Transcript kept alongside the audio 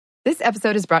This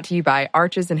episode is brought to you by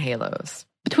Arches and Halos.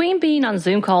 Between being on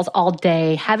Zoom calls all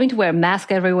day, having to wear a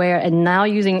mask everywhere, and now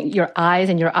using your eyes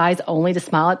and your eyes only to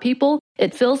smile at people,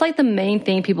 it feels like the main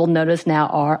thing people notice now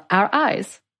are our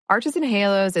eyes. Arches and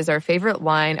Halos is our favorite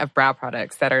line of brow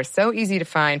products that are so easy to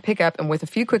find, pick up, and with a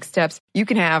few quick steps, you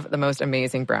can have the most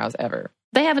amazing brows ever.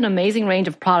 They have an amazing range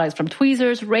of products from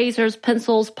tweezers, razors,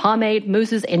 pencils, pomade,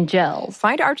 mousses, and gels.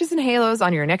 Find Arches and Halos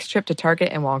on your next trip to Target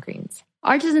and Walgreens.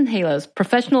 Arches and Halos,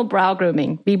 professional brow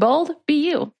grooming. Be bold, be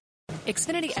you.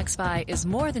 Xfinity XFi is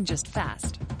more than just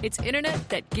fast. It's internet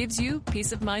that gives you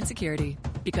peace of mind security.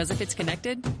 Because if it's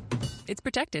connected, it's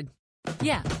protected.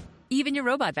 Yeah, even your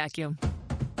robot vacuum.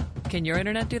 Can your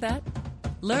internet do that?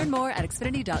 Learn more at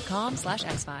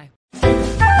xfinity.com/xfi.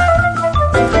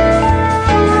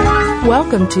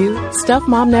 Welcome to Stuff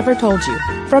Mom Never Told You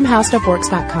from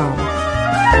HowStuffWorks.com.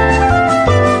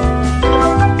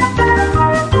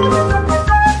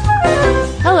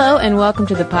 Hello and welcome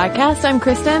to the podcast. I'm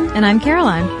Kristen. And I'm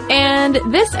Caroline. And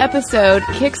this episode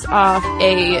kicks off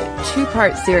a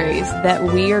two-part series that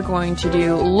we are going to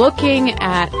do looking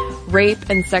at rape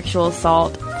and sexual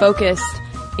assault focused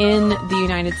in the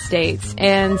United States.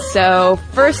 And so,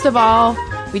 first of all,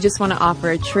 we just want to offer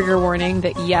a trigger warning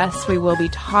that yes, we will be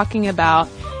talking about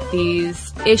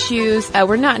these issues.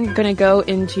 We're not going to go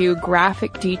into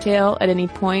graphic detail at any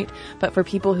point, but for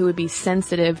people who would be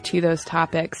sensitive to those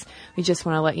topics, we just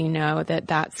want to let you know that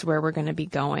that's where we're going to be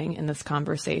going in this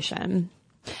conversation.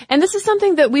 And this is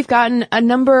something that we've gotten a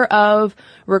number of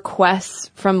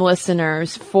requests from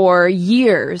listeners for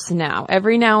years now.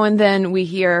 Every now and then we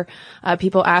hear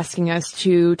people asking us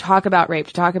to talk about rape,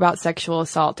 to talk about sexual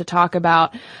assault, to talk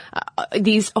about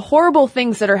these horrible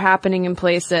things that are happening in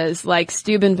places like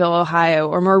Steubenville, Ohio,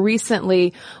 or more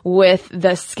recently with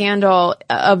the scandal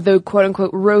of the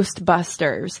quote-unquote roast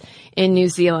busters in New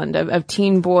Zealand of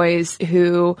teen boys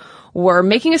who were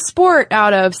making a sport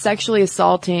out of sexually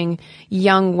assaulting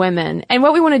young women. And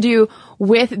what we want to do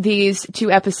with these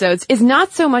two episodes is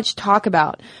not so much talk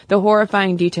about the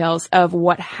horrifying details of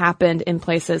what happened in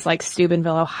places like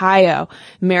Steubenville, Ohio,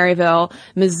 Maryville,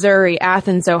 Missouri,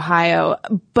 Athens, Ohio,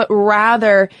 but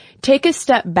rather take a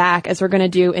step back, as we're going to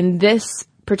do in this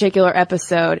particular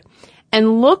episode,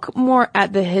 and look more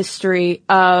at the history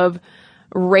of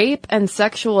rape and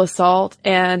sexual assault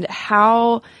and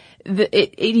how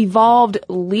it evolved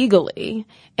legally,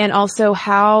 and also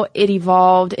how it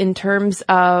evolved in terms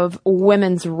of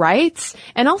women's rights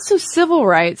and also civil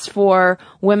rights for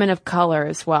women of color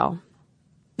as well.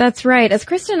 That's right. As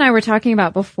Kristen and I were talking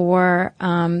about before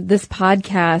this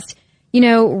podcast, you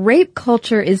know, rape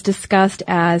culture is discussed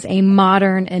as a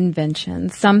modern invention,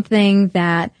 something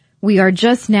that we are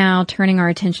just now turning our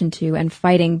attention to and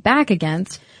fighting back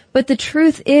against. But the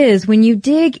truth is, when you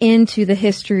dig into the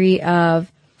history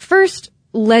of first,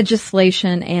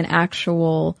 legislation and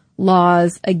actual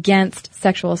laws against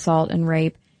sexual assault and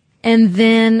rape, and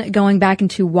then going back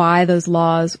into why those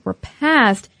laws were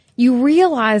passed, you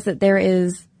realize that there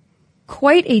is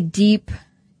quite a deep,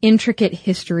 intricate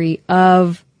history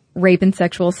of rape and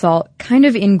sexual assault kind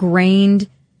of ingrained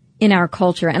in our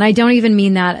culture. And I don't even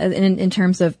mean that in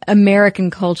terms of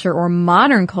American culture or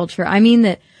modern culture. I mean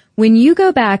that when you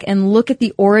go back and look at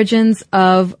the origins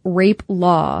of rape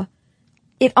law,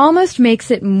 it almost makes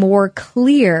it more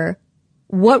clear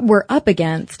what we're up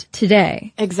against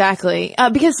today. Exactly.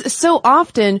 Because so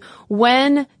often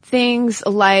when things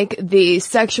like the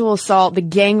sexual assault, the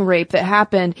gang rape that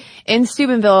happened in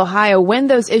Steubenville, Ohio, when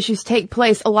those issues take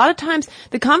place, a lot of times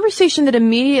the conversation that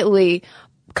immediately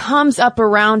comes up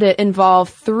around it involve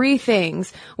three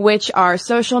things, which are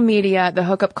social media, the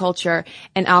hookup culture,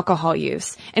 and alcohol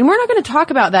use. And we're not going to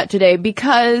talk about that today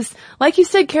because, like you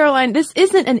said, Caroline, this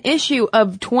isn't an issue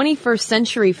of 21st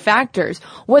century factors.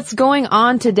 What's going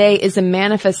on today is a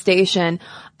manifestation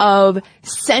of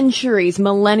centuries,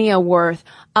 millennia worth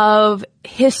of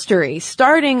history,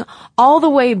 starting all the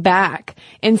way back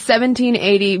in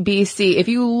 1780 BC. If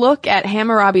you look at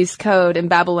Hammurabi's code in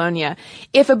Babylonia,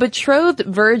 if a betrothed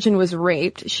virgin was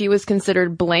raped, she was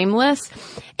considered blameless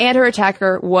and her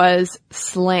attacker was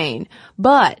slain.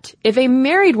 But if a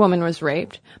married woman was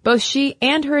raped, both she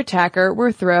and her attacker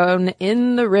were thrown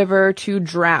in the river to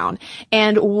drown.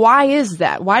 And why is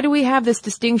that? Why do we have this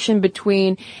distinction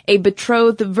between a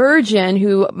betrothed virgin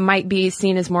who might be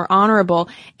seen as more honorable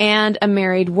and a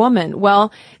married woman?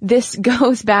 Well, this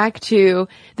goes back to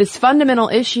this fundamental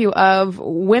issue of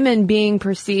women being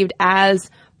perceived as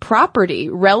property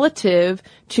relative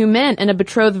to men, and a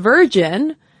betrothed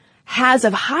virgin has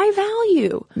of high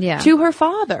value to her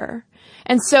father.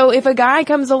 And so if a guy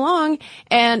comes along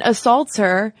and assaults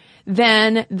her,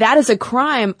 then that is a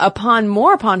crime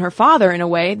more upon her father in a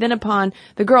way than upon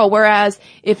the girl. Whereas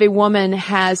if a woman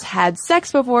has had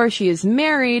sex before, she is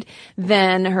married,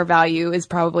 then her value is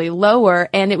probably lower.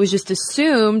 And it was just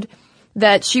assumed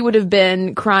that she would have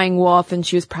been crying wolf and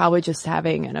she was probably just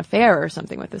having an affair or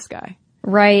something with this guy.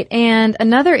 Right. And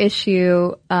another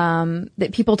issue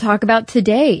that people talk about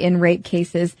today in rape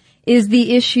cases is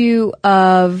the issue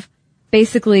of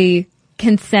basically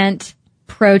consent,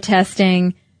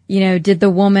 protesting. Did the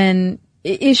woman,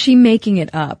 is she making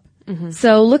it up? Mm-hmm.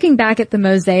 So looking back at the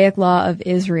Mosaic Law of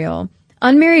Israel,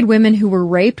 unmarried women who were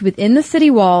raped within the city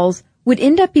walls would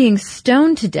end up being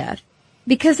stoned to death,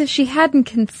 because if she hadn't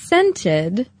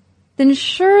consented, then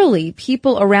surely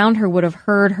people around her would have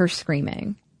heard her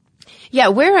screaming. Yeah,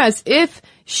 whereas if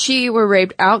she were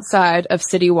raped outside of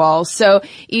city walls, so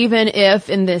even if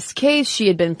in this case she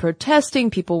had been protesting,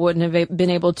 people wouldn't have been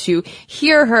able to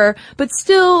hear her, but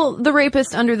still the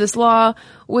rapist under this law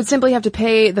would simply have to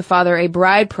pay the father a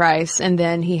bride price and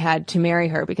then he had to marry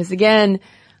her. Because again,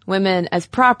 women as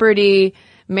property,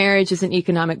 marriage is an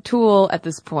economic tool at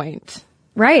this point.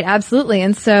 Right, absolutely.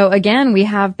 And so again, we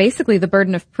have basically the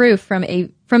burden of proof from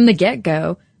the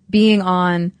get-go being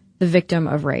on the victim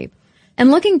of rape. And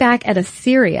looking back at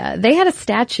Assyria, they had a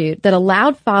statute that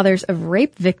allowed fathers of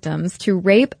rape victims to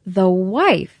rape the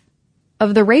wife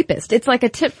of the rapist. It's like a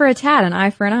tit for a tat, an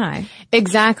eye for an eye.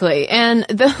 Exactly. And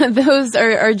those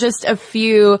are just a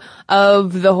few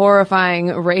of the horrifying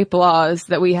rape laws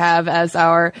that we have as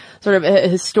our sort of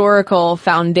historical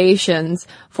foundations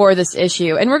for this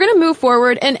issue. And we're going to move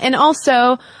forward. And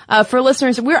also, for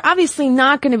listeners, we're obviously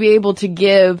not going to be able to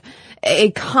give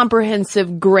a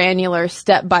comprehensive, granular,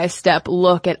 step-by-step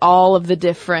look at all of the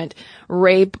different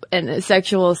rape and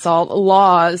sexual assault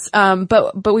laws.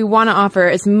 But we want to offer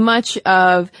as much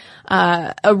of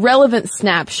a relevant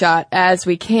snapshot as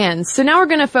we can. So now we're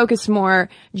going to focus more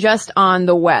just on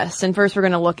the West. And first we're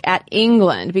going to look at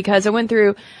England, because it went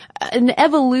through an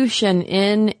evolution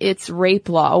in its rape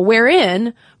law,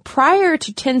 wherein prior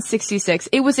to 1066,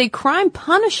 it was a crime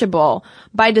punishable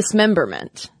by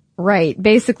dismemberment. Right.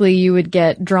 Basically, you would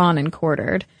get drawn and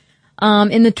quartered.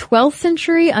 In the 12th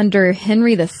century, under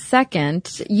Henry II,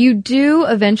 you do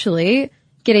eventually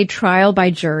get a trial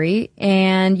by jury,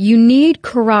 and you need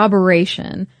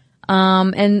corroboration.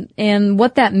 And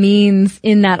what that means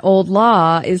in that old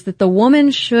law is that the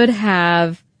woman should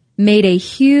have made a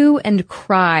hue and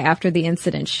cry after the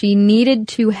incident. She needed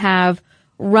to have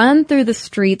run through the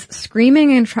streets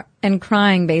screaming and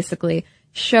crying, basically,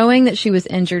 showing that she was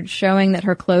injured, showing that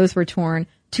her clothes were torn,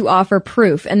 to offer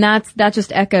proof. And that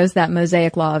just echoes that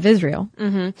Mosaic Law of Israel.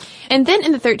 Mm-hmm. And then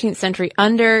in the 13th century,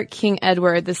 under King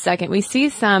Edward II, we see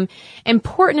some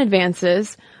important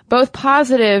advances, both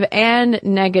positive and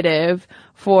negative,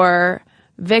 for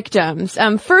victims.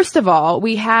 First of all,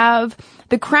 we have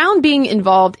the crown being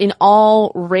involved in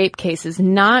all rape cases,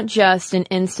 not just in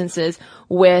instances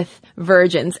with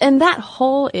virgins. And that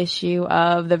whole issue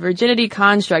of the virginity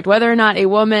construct, whether or not a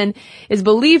woman is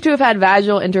believed to have had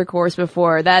vaginal intercourse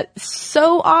before, that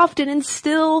so often and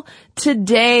still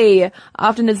today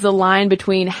often is the line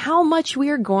between how much we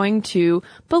are going to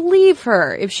believe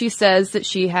her if she says that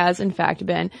she has in fact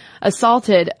been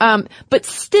assaulted. But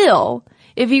still,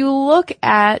 if you look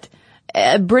at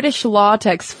British law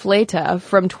text Fleta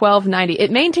from 1290,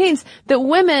 it maintains that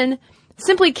women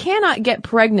simply cannot get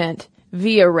pregnant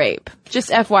via rape. Just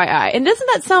FYI. And doesn't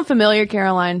that sound familiar,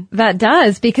 Caroline? That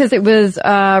does, because it was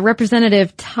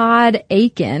Representative Todd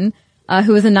Akin,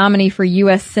 who was a nominee for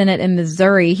U.S. Senate in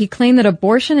Missouri. He claimed that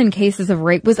abortion in cases of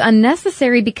rape was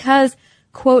unnecessary because,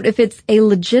 quote, if it's a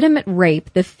legitimate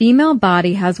rape, the female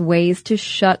body has ways to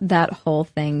shut that whole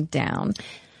thing down.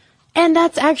 And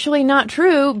that's actually not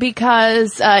true,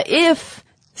 because if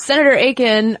Senator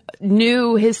Akin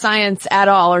knew his science at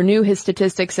all or knew his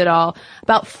statistics at all,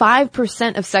 about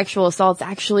 5% of sexual assaults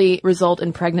actually result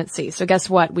in pregnancy. So guess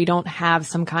what? We don't have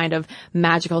some kind of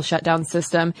magical shutdown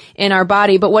system in our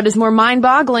body. But what is more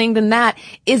mind-boggling than that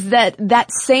is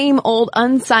that same old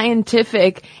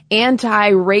unscientific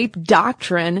anti-rape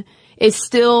doctrine is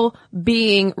still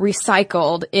being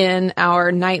recycled in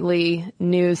our nightly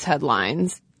news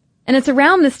headlines. And it's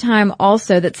around this time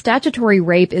also that statutory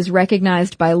rape is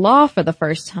recognized by law for the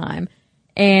first time.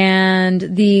 And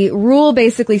the rule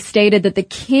basically stated that the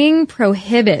king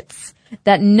prohibits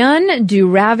that none do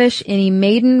ravish any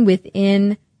maiden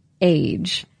within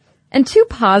age. And two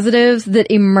positives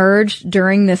that emerged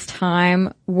during this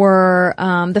time were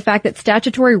the fact that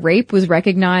statutory rape was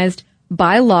recognized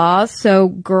by law, so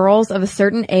girls of a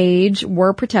certain age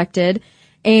were protected.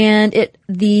 And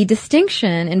the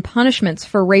distinction in punishments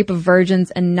for rape of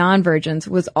virgins and non-virgins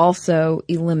was also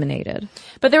eliminated.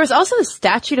 But there was also a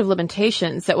statute of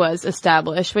limitations that was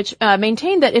established, which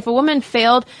maintained that if a woman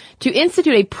failed to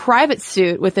institute a private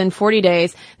suit within 40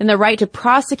 days, then the right to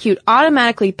prosecute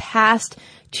automatically passed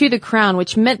to the crown,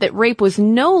 which meant that rape was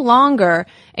no longer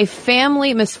a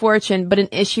family misfortune, but an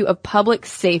issue of public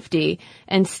safety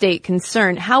and state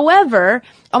concern. However,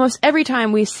 almost every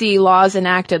time we see laws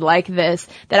enacted like this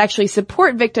that actually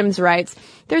support victims' rights,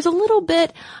 there's a little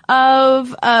bit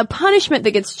of punishment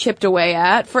that gets chipped away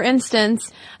at. For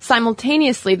instance,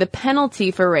 simultaneously, the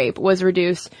penalty for rape was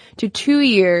reduced to 2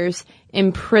 years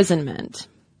imprisonment.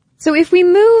 So if we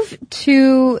move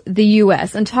to the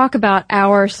U.S. and talk about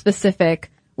our specific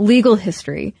legal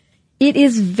history, it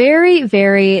is very,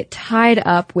 very tied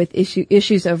up with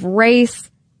issues of race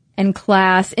and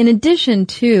class, in addition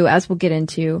to, as we'll get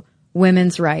into,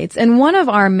 women's rights. And one of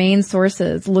our main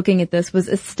sources looking at this was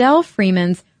Estelle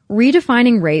Freeman's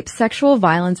Redefining Rape, Sexual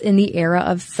Violence in the Era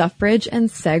of Suffrage and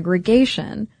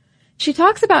Segregation. She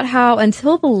talks about how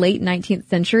until the late 19th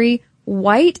century,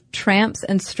 white tramps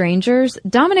and strangers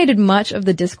dominated much of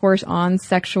the discourse on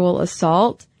sexual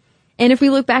assault. And if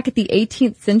we look back at the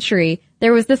 18th century,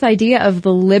 there was this idea of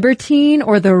the libertine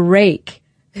or the rake,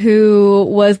 who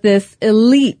was this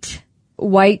elite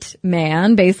white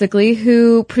man, basically,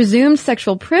 who presumed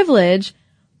sexual privilege,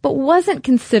 but wasn't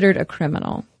considered a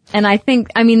criminal. And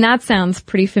that sounds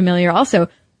pretty familiar. Also,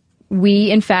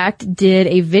 we, in fact, did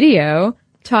a video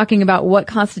talking about what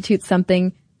constitutes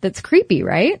something that's creepy,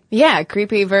 right? Yeah,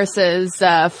 creepy versus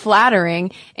flattering.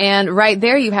 And right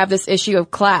there you have this issue of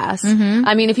class. Mm-hmm.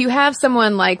 I mean, if you have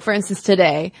someone like, for instance,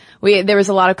 today, there was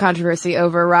a lot of controversy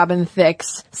over Robin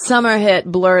Thicke's summer hit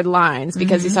Blurred Lines,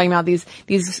 because he's talking about these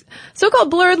so-called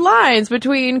blurred lines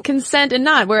between consent and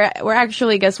not, where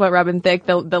actually, guess what, Robin Thicke,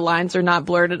 the lines are not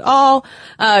blurred at all.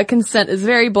 Consent is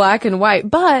very black and white,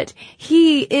 but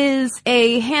he is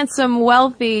a handsome,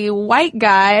 wealthy white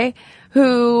guy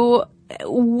who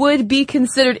would be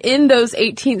considered in those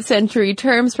 18th century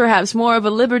terms perhaps more of a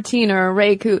libertine or a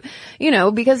rake who,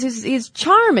 because he's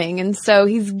charming, and so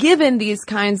he's given these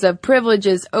kinds of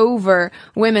privileges over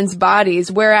women's bodies.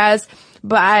 Whereas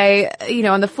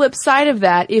on the flip side of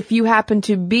that, if you happen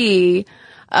to be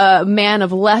a man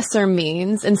of lesser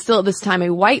means, and still at this time a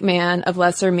white man of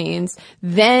lesser means,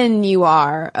 then you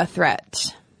are a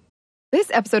threat.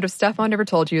 This episode of Stuff Mom Never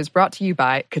Told You is brought to you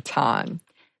by Catan.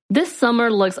 This summer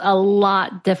looks a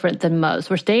lot different than most.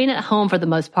 We're staying at home for the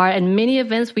most part, and many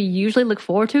events we usually look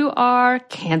forward to are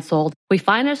canceled. We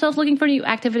find ourselves looking for new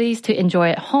activities to enjoy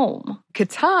at home.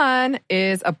 Catan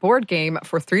is a board game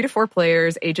for 3 to 4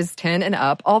 players, ages 10 and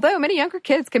up. Although many younger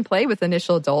kids can play with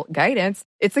initial adult guidance,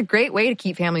 it's a great way to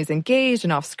keep families engaged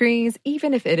and off screens,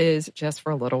 even if it is just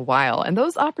for a little while. And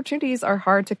those opportunities are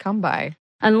hard to come by.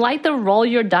 Unlike the roll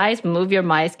your dice, move your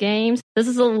mice games, this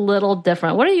is a little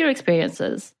different. What are your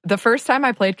experiences? The first time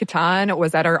I played Catan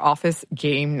was at our office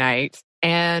game night.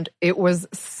 And it was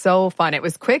so fun. It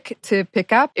was quick to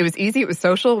pick up. It was easy. It was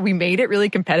social. We made it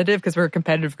really competitive because we're a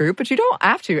competitive group, but you don't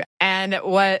have to. And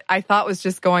what I thought was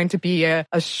just going to be a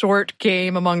short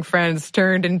game among friends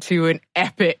turned into an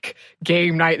epic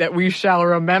game night that we shall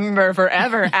remember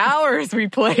forever. Hours we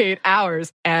played,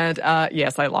 hours. And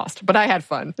yes, I lost, but I had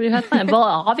fun. You had fun. Well,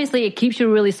 obviously it keeps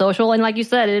you really social. And like you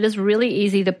said, it is really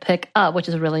easy to pick up, which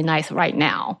is really nice right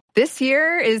now. This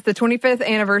year is the 25th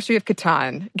anniversary of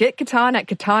Catan. Get Catan at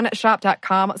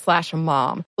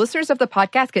catanshop.com/mom. Listeners of the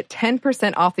podcast get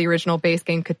 10% off the original base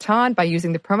game Catan by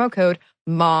using the promo code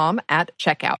MOM at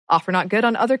checkout. Offer not good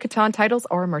on other Catan titles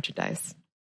or merchandise.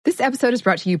 This episode is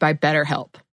brought to you by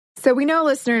BetterHelp. So we know,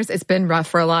 listeners, it's been rough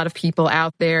for a lot of people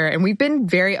out there, and we've been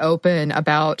very open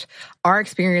about our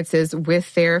experiences with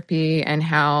therapy and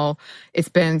how it's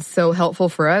been so helpful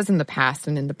for us in the past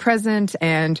and in the present.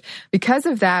 And because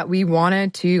of that, we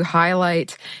wanted to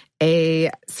highlight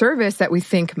a service that we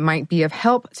think might be of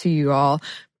help to you all,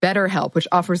 BetterHelp, which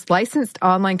offers licensed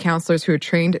online counselors who are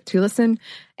trained to listen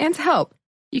and to help.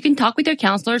 You can talk with your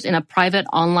counselors in a private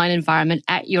online environment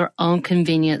at your own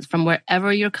convenience from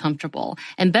wherever you're comfortable.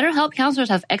 And BetterHelp counselors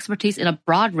have expertise in a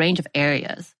broad range of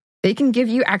areas. They can give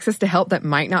you access to help that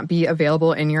might not be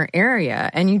available in your area.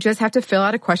 And you just have to fill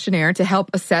out a questionnaire to help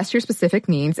assess your specific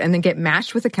needs and then get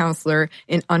matched with a counselor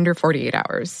in under 48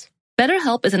 hours.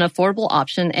 BetterHelp is an affordable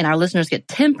option, and our listeners get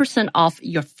 10% off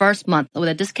your first month with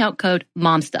a discount code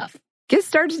MOMSTUFF. Get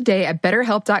started today at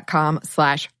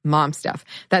betterhelp.com/momstuff.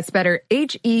 That's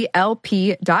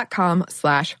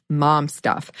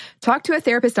BetterHelp.com/momstuff. Talk to a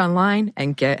therapist online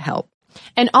and get help.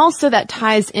 And also that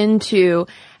ties into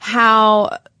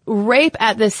how rape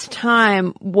at this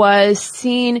time was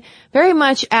seen very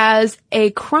much as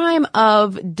a crime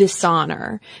of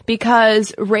dishonor,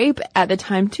 because rape at the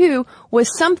time too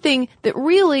was something that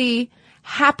really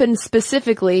happened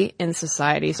specifically in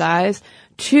society's eyes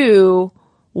to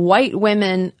white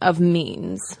women of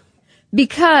means.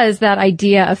 Because that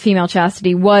idea of female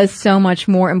chastity was so much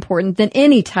more important than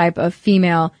any type of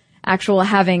female actual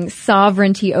having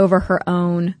sovereignty over her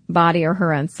own body or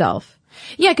her own self.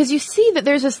 Yeah, because you see that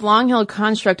there's this long-held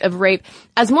construct of rape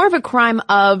as more of a crime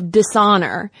of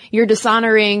dishonor. You're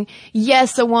dishonoring,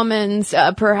 yes, a woman's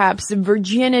perhaps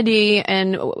virginity,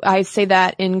 and I say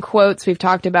that in quotes. We've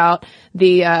talked about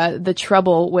the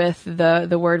trouble with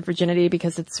the word virginity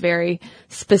because it's very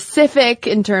specific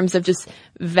in terms of just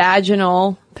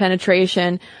vaginal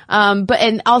penetration.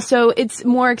 And also it's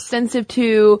more extensive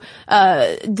to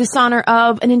dishonor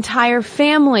of an entire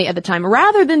family at the time,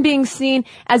 rather than being seen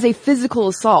as a physical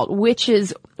assault, which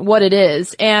is what it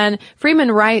is. And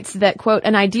Freeman writes that, quote,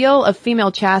 an ideal of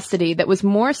female chastity that was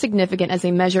more significant as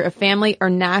a measure of family or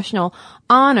national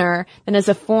honor than as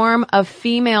a form of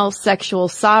female sexual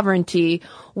sovereignty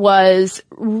was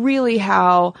really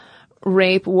how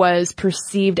rape was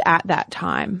perceived at that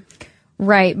time.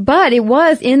 Right. But it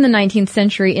was in the 19th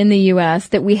century in the U.S.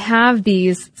 that we have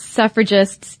these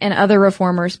suffragists and other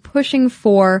reformers pushing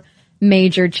for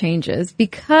major changes,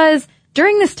 because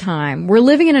during this time, we're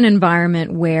living in an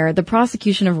environment where the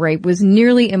prosecution of rape was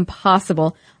nearly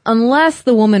impossible unless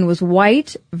the woman was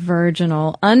white,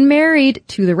 virginal, unmarried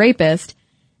to the rapist,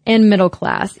 and middle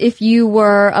class. If you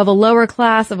were of a lower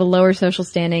class, of a lower social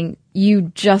standing,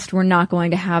 you just were not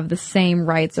going to have the same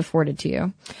rights afforded to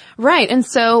you. Right. And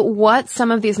so what some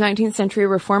of these 19th century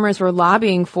reformers were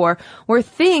lobbying for were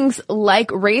things like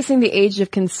raising the age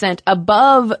of consent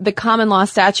above the common law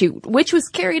statute, which was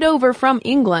carried over from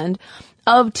England,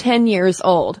 of 10 years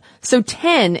old. So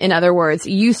 10, in other words,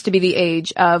 used to be the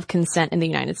age of consent in the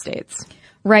United States.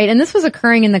 Right, and this was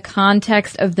occurring in the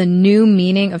context of the new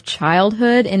meaning of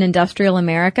childhood in industrial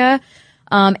America,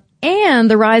 and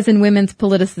the rise in women's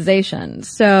politicization.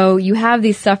 So you have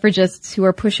these suffragists who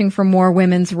are pushing for more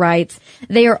women's rights.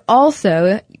 They are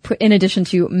also, in addition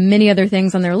to many other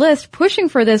things on their list, pushing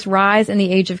for this rise in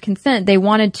the age of consent. They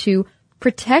wanted to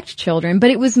protect children, but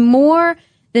it was more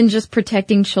than just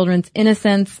protecting children's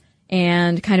innocence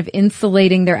and kind of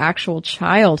insulating their actual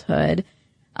childhood.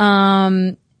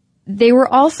 They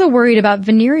were also worried about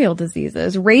venereal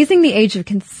diseases. Raising the age of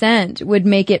consent would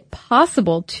make it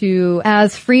possible to,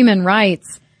 as Freeman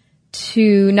writes,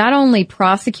 to not only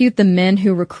prosecute the men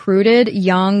who recruited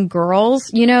young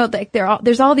girls. You know, like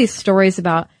there's all these stories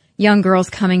about young girls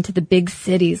coming to the big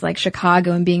cities like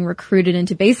Chicago and being recruited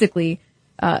into basically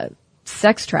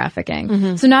sex trafficking.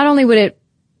 Mm-hmm. So not only would it,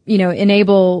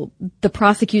 enable the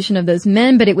prosecution of those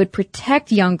men, but it would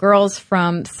protect young girls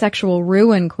from sexual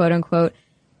ruin, quote unquote,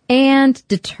 and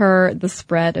deter the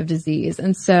spread of disease.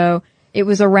 And so it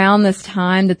was around this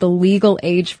time that the legal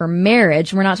age for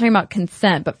marriage, we're not talking about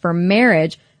consent, but for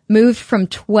marriage, moved from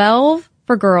 12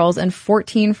 for girls and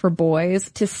 14 for boys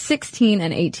to 16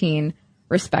 and 18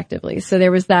 respectively. So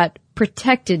there was that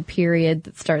protected period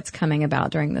that starts coming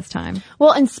about during this time.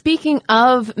 Well, and speaking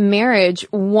of marriage,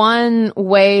 one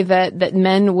way that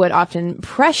men would often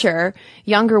pressure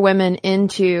younger women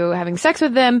into having sex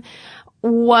with them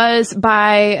was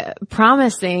by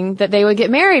promising that they would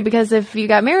get married, because if you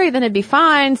got married, then it'd be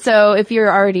fine. So if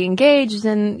you're already engaged,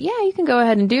 then yeah, you can go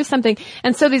ahead and do something.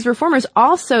 And so these reformers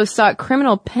also sought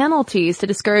criminal penalties to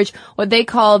discourage what they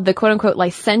called the quote unquote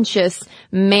licentious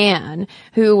man,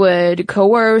 who would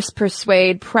coerce,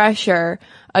 persuade, pressure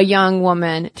a young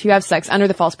woman to have sex under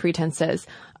the false pretenses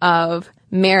of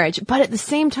marriage. But at the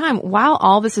same time, while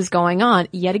all this is going on,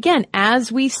 yet again,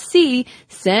 as we see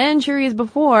centuries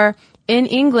before, in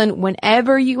England,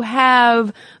 whenever you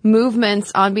have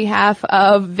movements on behalf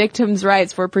of victims'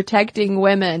 rights, for protecting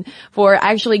women, for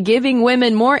actually giving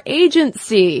women more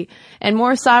agency and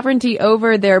more sovereignty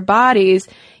over their bodies,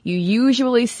 you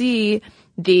usually see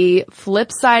the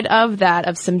flip side of that,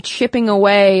 of some chipping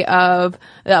away of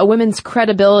women's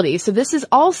credibility. So this is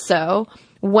also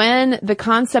when the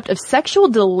concept of sexual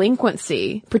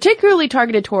delinquency, particularly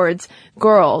targeted towards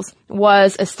girls,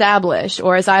 was established,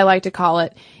 or as I like to call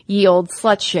it, ye old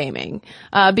slut shaming,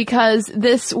 because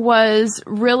this was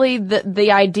really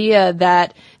the idea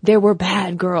that there were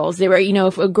bad girls. They were,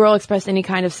 if a girl expressed any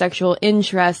kind of sexual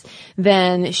interest,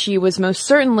 then she was most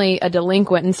certainly a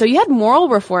delinquent. And so you had moral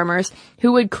reformers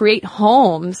who would create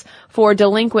homes for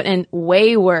delinquent and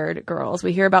wayward girls.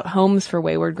 We hear about homes for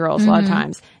wayward girls a lot of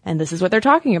times, and this is what they're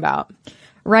talking about.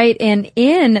 Right. And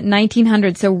in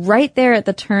 1900, so right there at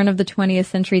the turn of the 20th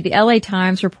century, the LA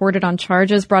Times reported on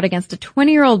charges brought against a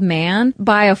 20-year-old man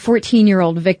by a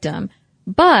 14-year-old victim.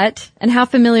 But, and how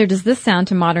familiar does this sound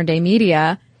to modern day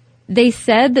media? They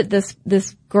said that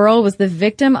this girl was the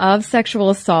victim of sexual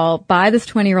assault by this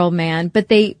 20-year-old man, but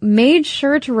they made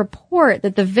sure to report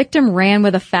that the victim ran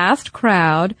with a fast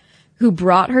crowd who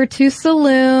brought her to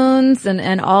saloons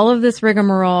and all of this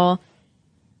rigmarole.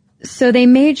 So they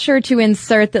made sure to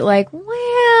insert that, like,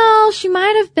 well, she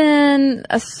might have been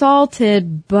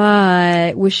assaulted,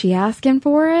 but was she asking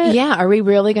for it? Yeah, are we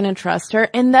really going to trust her?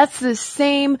 And that's the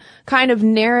same kind of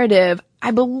narrative, I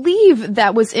believe,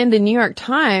 that was in the New York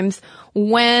Times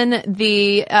when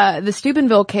the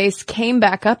Steubenville case came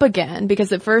back up again,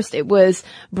 because at first it was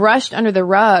brushed under the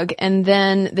rug, and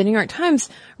then the New York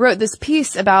Times wrote this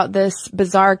piece about this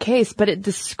bizarre case, but it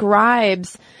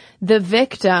describes the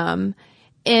victim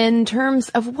in terms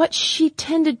of what she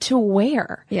tended to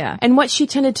wear. Yeah. And what she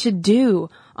tended to do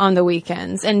on the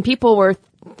weekends. And people were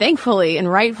thankfully and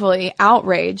rightfully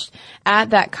outraged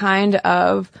at that kind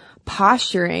of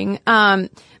posturing.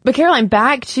 But Caroline,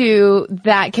 back to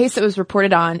that case that was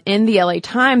reported on in the LA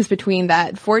Times between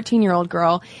that 14-year-old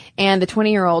girl and the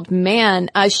 20-year-old man.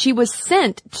 She was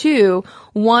sent to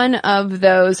one of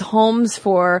those homes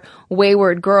for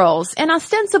wayward girls. And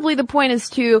ostensibly the point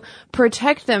is to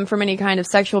protect them from any kind of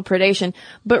sexual predation.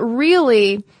 But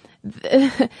really,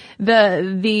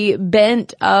 the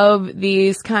bent of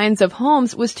these kinds of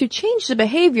homes was to change the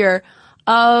behavior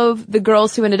of the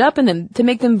girls who ended up in them, to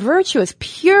make them virtuous,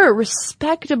 pure,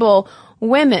 respectable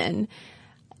women.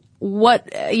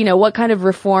 What kind of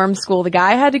reform school the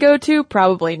guy had to go to?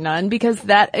 Probably none, because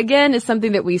that, again, is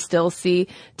something that we still see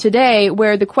today,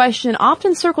 where the question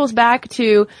often circles back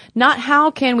to not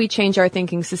how can we change our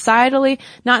thinking societally,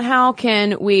 not how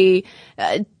can we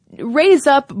raise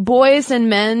up boys and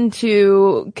men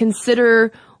to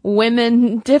consider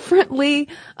women differently,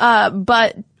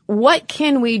 but what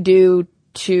can we do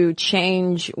to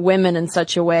change women in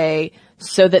such a way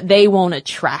so that they won't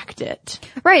attract it?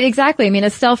 Right, exactly. I mean,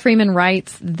 Estelle Freeman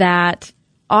writes that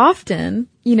often,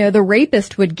 the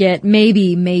rapist would get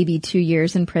maybe 2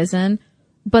 years in prison,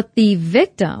 but the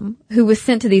victim who was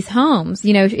sent to these homes,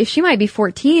 if she might be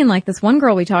 14, like this one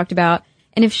girl we talked about,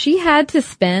 and if she had to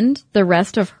spend the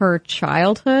rest of her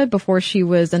childhood before she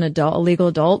was an adult, a legal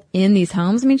adult in these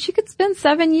homes, I mean, she could spend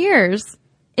 7 years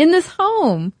in this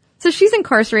home. So she's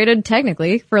incarcerated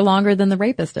technically for longer than the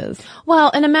rapist is.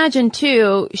 Well, and imagine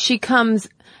too, she comes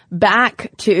back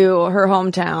to her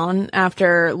hometown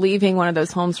after leaving one of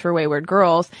those homes for wayward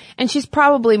girls, and she's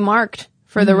probably marked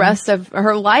for the rest of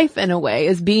her life in a way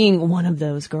as being one of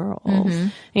those girls,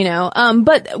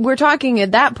 but we're talking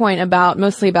at that point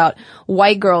mostly about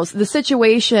white girls. The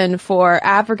situation for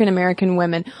African American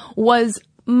women was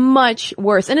much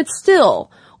worse, and it's still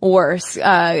worse,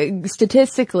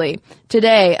 statistically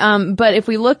today. But if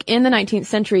we look in the 19th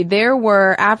century, there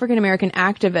were African American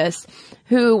activists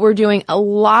who were doing a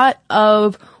lot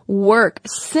of work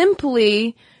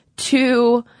simply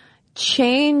to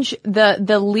change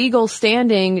the legal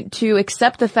standing to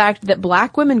accept the fact that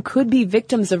black women could be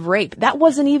victims of rape. That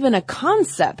wasn't even a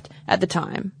concept at the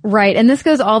time. Right. And this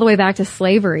goes all the way back to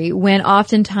slavery, when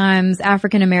oftentimes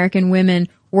African American women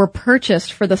were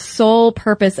purchased for the sole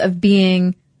purpose of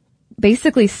being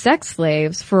basically sex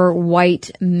slaves for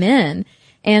white men.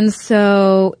 And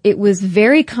so it was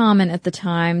very common at the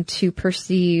time to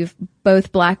perceive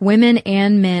both black women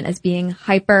and men as being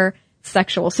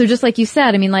hypersexual. So just like you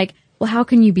said, well, how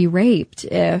can you be raped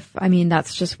if,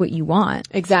 that's just what you want?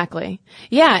 Exactly.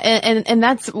 Yeah. And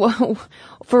that's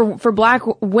for black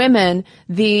women,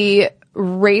 the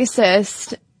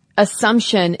racist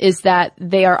assumption is that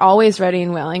they are always ready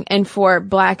and willing. And for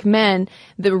black men,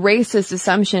 the racist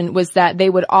assumption was that they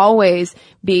would always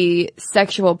be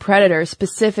sexual predators,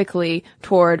 specifically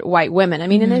toward white women.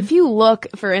 And if you look,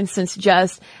 for instance,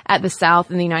 just at the South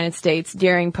in the United States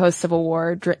during post-Civil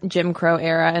War, Jim Crow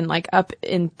era, and up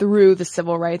and through the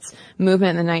Civil Rights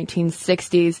Movement in the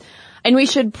 1960s, and we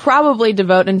should probably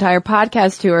devote an entire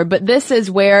podcast to her, but this is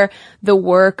where the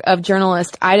work of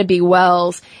journalist Ida B.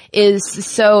 Wells is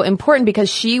so important, because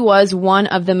she was one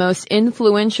of the most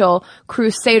influential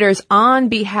crusaders on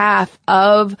behalf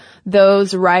of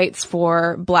those rights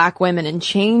for black women and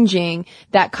changing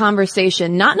that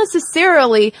conversation, not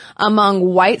necessarily among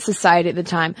white society at the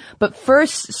time, but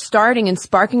first starting and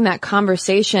sparking that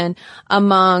conversation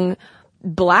among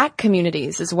black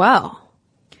communities as well.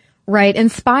 Right.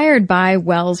 Inspired by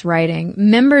Wells' writing,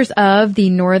 members of the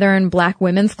Northern Black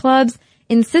Women's Clubs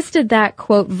insisted that,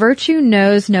 quote, virtue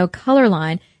knows no color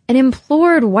line, and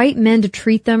implored white men to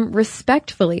treat them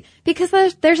respectfully because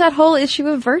there's that whole issue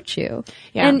of virtue.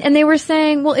 Yeah. And they were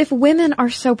saying, well, if women are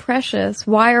so precious,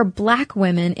 why are black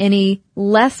women any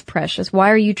less precious?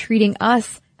 Why are you treating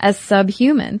us as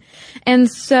subhuman? And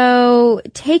so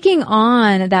taking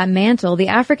on that mantle, the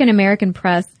African American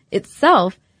press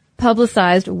itself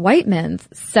publicized white men's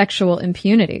sexual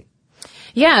impunity.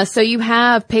 Yeah, so you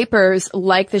have papers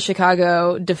like the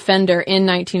Chicago Defender in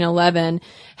 1911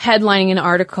 headlining an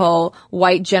article,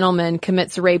 "White Gentleman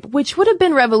Commits Rape," which would have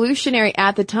been revolutionary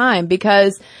at the time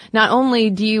because not only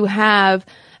do you have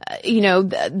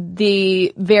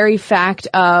the very fact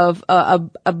of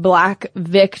a black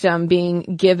victim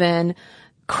being given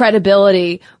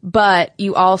credibility, but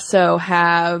you also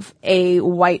have a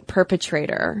white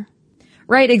perpetrator.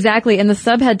 Right, exactly. And the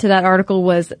subhead to that article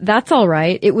was, "That's all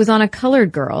right. It was on a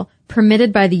colored girl,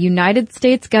 permitted by the United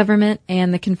States government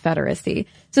and the Confederacy."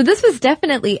 So this was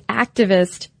definitely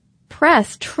activist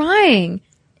press trying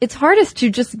its hardest to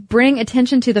just bring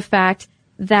attention to the fact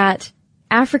that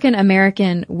African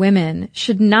American women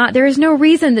there is no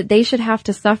reason that they should have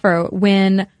to suffer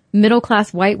when middle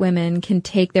class white women can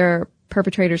take their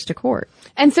perpetrators to court.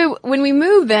 And so when we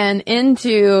move then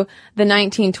into the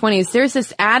 1920s, there's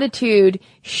this attitude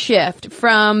shift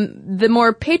from the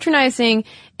more patronizing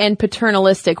and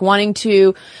paternalistic, wanting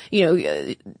to,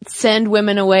 send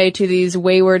women away to these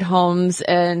wayward homes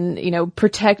and,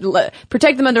 protect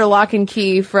them under lock and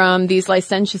key from these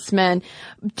licentious men,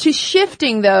 to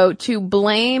shifting though to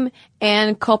blame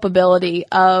and culpability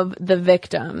of the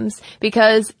victims.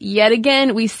 Because yet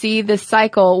again, we see this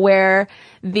cycle where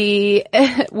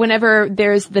whenever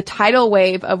there's the tidal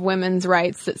wave of women's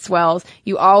rights that swells,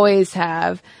 you always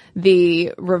have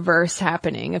the reverse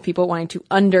happening of people wanting to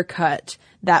undercut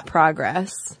that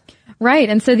progress. Right.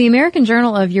 And so the American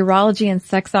Journal of Urology and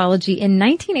Sexology in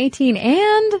 1918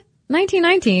 and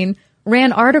 1919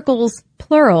 ran articles,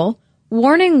 plural,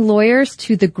 warning lawyers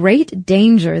to the great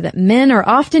danger that men are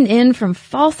often in from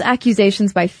false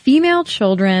accusations by female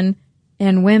children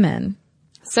and women.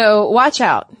 So watch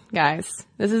out, guys.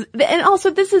 This is in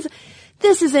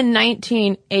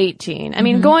 1918. I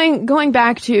mean, going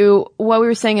back to what we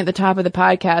were saying at the top of the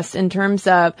podcast in terms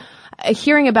of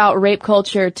hearing about rape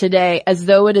culture today as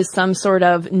though it is some sort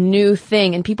of new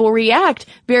thing, and people react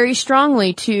very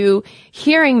strongly to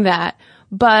hearing that.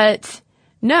 But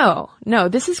no,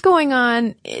 this is going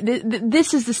on.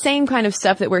 This is the same kind of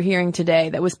stuff that we're hearing today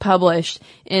that was published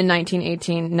in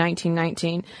 1918,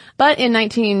 1919. But in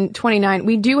 1929,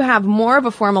 we do have more of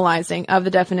a formalizing of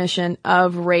the definition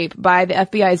of rape by the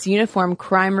FBI's Uniform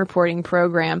Crime Reporting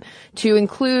Program to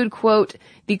include, quote,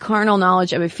 the carnal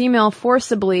knowledge of a female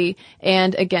forcibly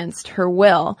and against her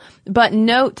will. But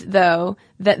note, though,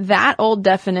 that old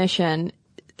definition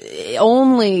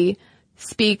only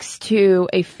speaks to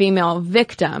a female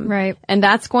victim. Right. And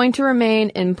that's going to remain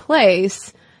in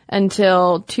place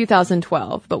until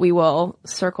 2012, but we will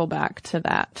circle back to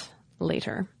that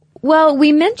later. Well,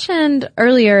 we mentioned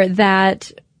earlier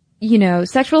that,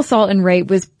 sexual assault and rape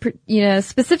was,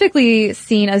 specifically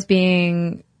seen as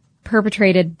being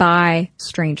perpetrated by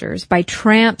strangers, by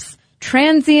tramps,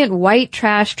 transient white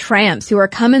trash tramps who are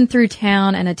coming through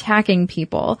town and attacking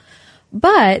people.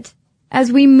 But as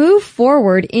we move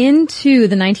forward into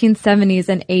the 1970s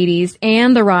and 80s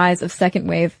and the rise of second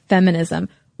wave feminism,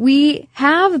 we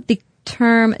have the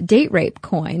term date rape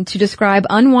coined to describe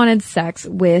unwanted sex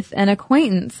with an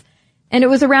acquaintance. And it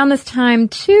was around this time,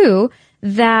 too,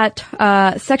 that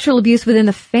sexual abuse within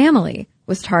the family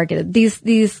was targeted.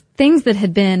 These things that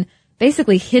had been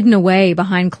basically hidden away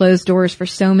behind closed doors for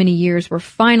so many years were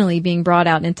finally being brought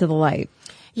out into the light.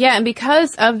 Yeah, and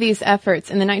because of these efforts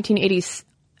in the 1980s,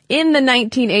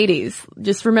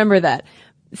 just remember that,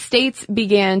 states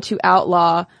began to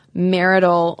outlaw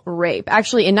marital rape.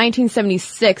 Actually, in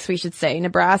 1976, we should say,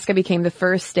 Nebraska became the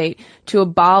first state to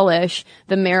abolish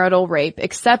the marital rape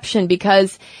exception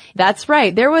because that's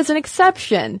right, there was an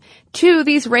exception to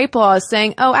these rape laws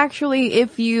saying, oh, actually,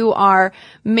 if you are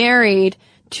married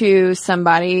to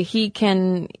somebody, he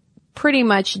can pretty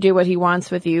much do what he wants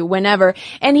with you whenever.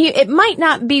 And it might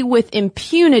not be with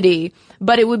impunity,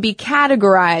 but it would be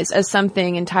categorized as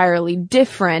something entirely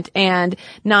different and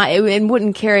it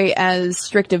wouldn't carry as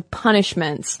strict of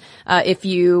punishments, if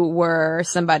you were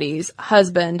somebody's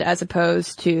husband as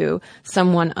opposed to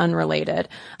someone unrelated.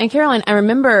 And Caroline, I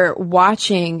remember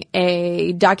watching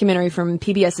a documentary from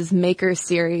PBS's Maker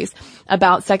series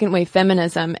about second wave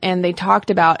feminism, and they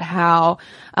talked about how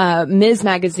Ms.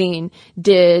 Magazine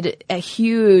did a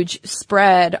huge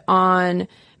spread on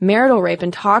marital rape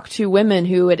and talk to women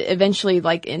who had eventually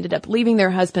ended up leaving their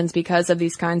husbands because of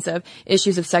these kinds of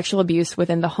issues of sexual abuse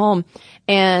within the home,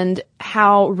 and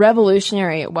how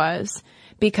revolutionary it was,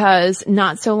 because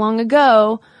not so long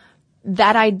ago,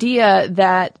 that idea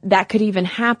that could even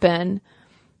happen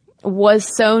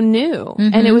was so new.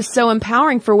 And it was so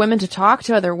empowering for women to talk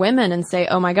to other women and say,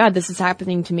 oh my God, this is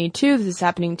happening to me too. This is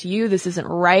happening to you. This isn't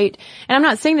right. And I'm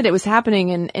not saying that it was happening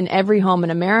in every home in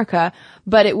America,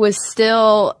 but it was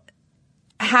still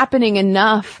happening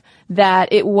enough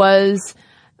that it was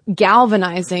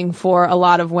galvanizing for a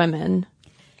lot of women.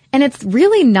 And it's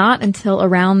really not until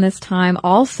around this time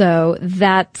also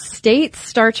that states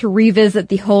start to revisit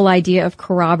the whole idea of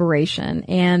corroboration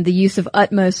and the use of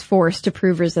utmost force to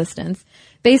prove resistance.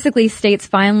 Basically, states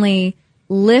finally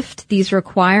lift these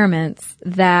requirements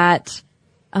that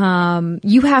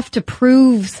you have to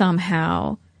prove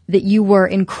somehow that you were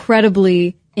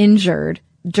incredibly injured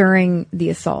during the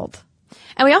assault.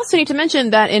 And we also need to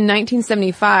mention that in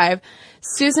 1975,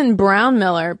 Susan Brown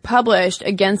Miller published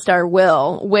Against Our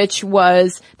Will, which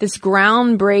was this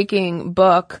groundbreaking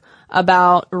book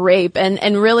about rape.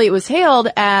 And really it was hailed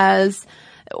as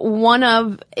one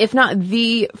of, if not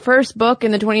the first book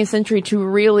in the 20th century to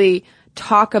really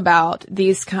talk about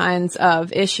these kinds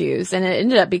of issues. And it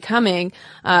ended up becoming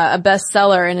a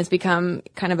bestseller and has become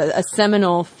kind of a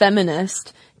seminal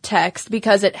feminist text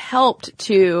because it helped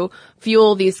to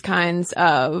fuel these kinds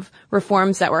of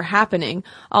reforms that were happening.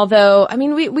 Although, I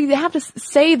mean, we have to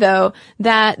say though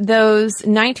that those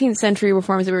 19th century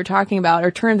reforms that we were talking about, or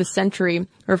turn of the century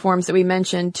reforms that we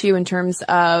mentioned too, in terms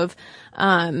of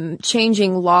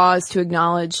changing laws to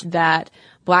acknowledge that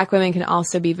Black women can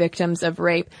also be victims of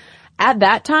rape. At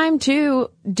that time, too,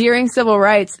 during civil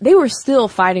rights, they were still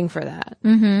fighting for that.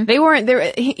 They weren't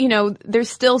there. There's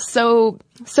still so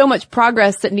much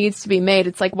progress that needs to be made.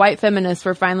 It's like white feminists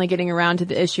were finally getting around to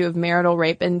the issue of marital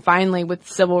rape, and finally, with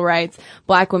civil rights,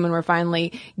 Black women were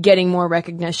finally getting more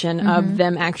recognition of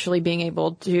them actually being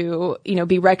able to,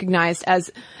 be recognized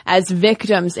as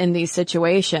victims in these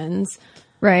situations.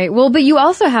 Right. Well, but you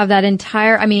also have that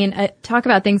entire. Talk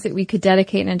about things that we could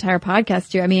dedicate an entire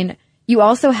podcast to. You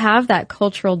also have that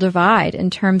cultural divide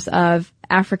in terms of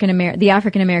the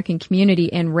African American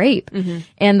community and rape,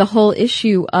 and the whole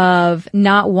issue of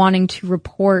not wanting to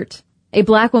report, a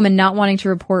Black woman not wanting to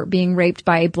report being raped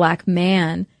by a Black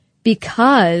man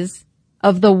because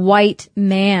of the white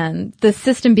man, the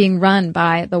system being run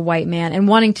by the white man, and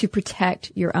wanting to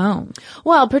protect your own.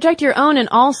 Well, protect your own, and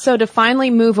also to finally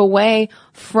move away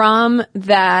from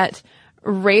that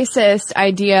racist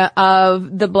idea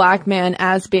of the Black man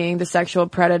as being the sexual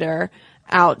predator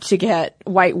out to get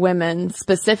white women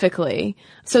specifically.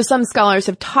 So some scholars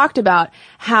have talked about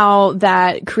how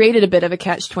that created a bit of a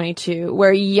catch-22,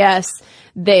 where yes,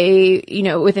 they,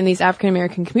 within these African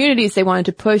American communities, they wanted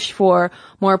to push for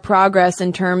more progress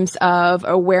in terms of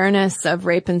awareness of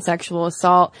rape and sexual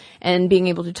assault and being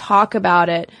able to talk about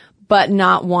it, but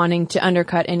not wanting to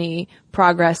undercut any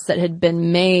progress that had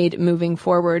been made moving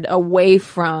forward away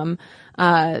from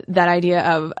that idea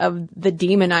of the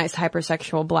demonized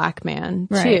hypersexual Black man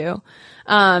too.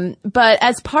 Right. But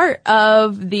as part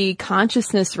of the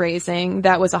consciousness raising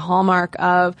that was a hallmark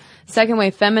of second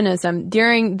wave feminism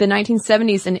during the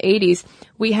 1970s and 80s,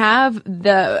 we have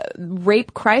the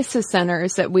rape crisis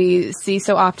centers that we see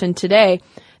so often today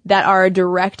that are a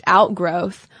direct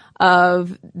outgrowth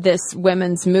of this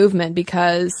women's movement,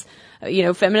 because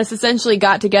feminists essentially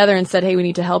got together and said, hey, we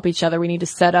need to help each other. We need to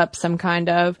set up some kind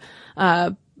of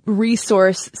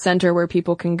resource center where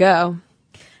people can go.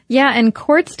 Yeah, and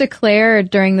courts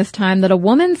declared during this time that a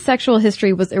woman's sexual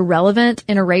history was irrelevant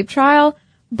in a rape trial,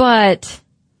 but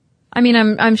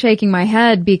I'm shaking my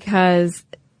head, because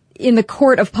in the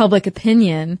court of public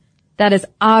opinion, that is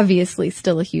obviously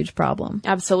still a huge problem.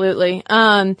 Absolutely.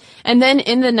 And then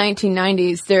in the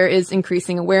 1990s, there is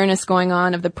increasing awareness going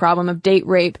on of the problem of date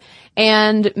rape,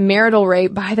 and marital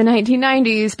rape by the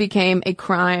 1990s became a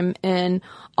crime in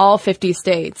all 50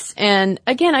 states. And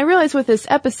again, I realize with this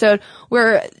episode,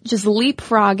 we're just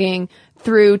leapfrogging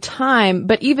through time,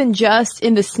 but even just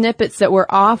in the snippets that we're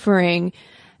offering,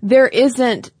 there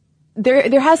hasn't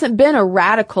been a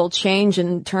radical change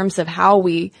in terms of how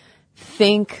we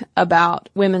think about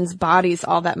women's bodies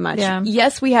all that much. Yeah.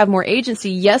 Yes, we have more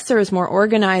agency. Yes, there is more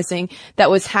organizing that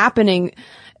was happening,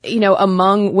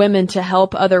 among women to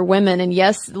help other women. And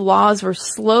yes, laws were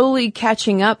slowly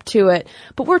catching up to it.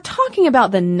 But we're talking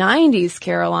about the 90s,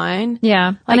 Caroline.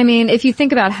 Yeah. And if you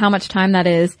think about how much time that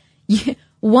is,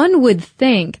 one would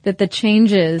think that the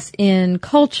changes in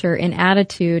culture, in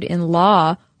attitude, in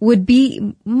law would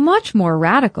be much more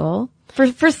radical.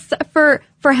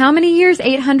 For how many years?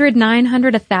 800,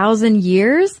 900, 1,000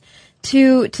 years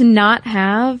to not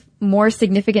have more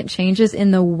significant changes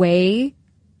in the way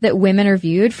that women are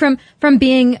viewed from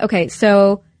being, okay,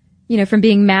 so, from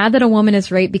being mad that a woman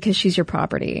is raped because she's your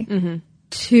property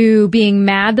to being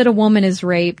mad that a woman is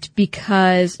raped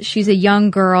because she's a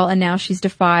young girl and now she's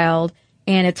defiled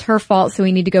and it's her fault, so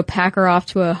we need to go pack her off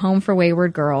to a home for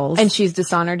wayward girls. And she's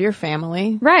dishonored your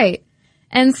family. Right.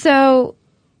 And so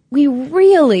we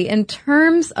really, in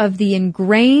terms of the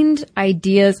ingrained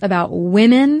ideas about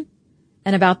women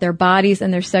and about their bodies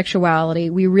and their sexuality,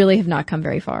 we really have not come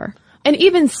very far. And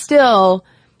even still,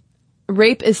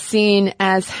 rape is seen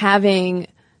as having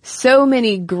so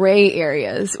many gray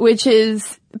areas, which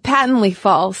is patently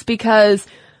false because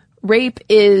rape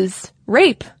is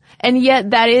rape. And yet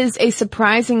that is a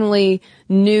surprisingly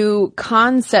new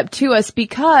concept to us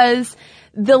because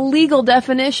the legal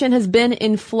definition has been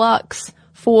in flux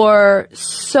for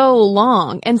so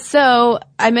long. And so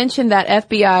I mentioned that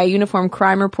FBI uniform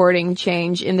crime reporting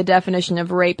change in the definition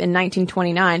of rape in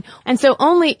 1929. And so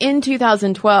only in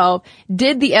 2012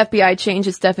 did the FBI change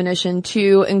its definition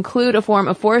to include a form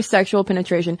of forced sexual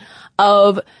penetration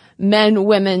of men,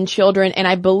 women, children, and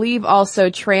I believe also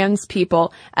trans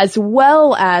people, as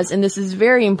well as, and this is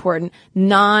very important,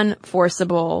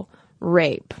 non-forcible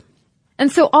rape.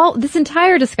 And so this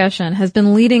entire discussion has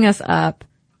been leading us up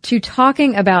to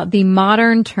talking about the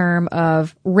modern term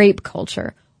of rape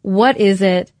culture. What is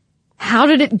it? How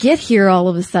did it get here all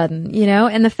of a sudden?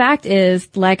 And the fact is,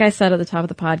 like I said at the top of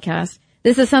the podcast,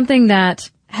 this is something that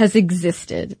has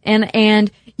existed. And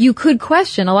you could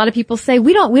question, a lot of people say,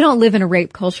 we don't live in a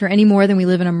rape culture any more than we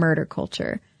live in a murder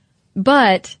culture.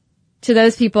 But to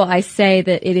those people, I say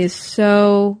that it is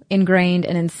so ingrained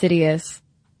and insidious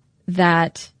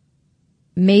that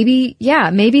maybe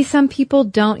some people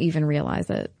don't even realize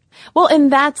it. Well,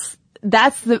 and that's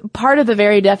the part of the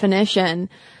very definition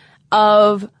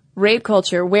of rape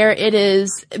culture, where it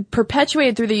is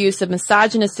perpetuated through the use of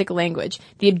misogynistic language,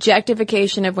 the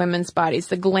objectification of women's bodies,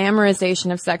 the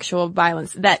glamorization of sexual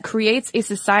violence that creates a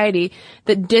society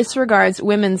that disregards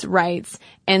women's rights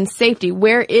and safety,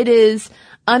 where it is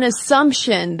an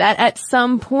assumption that at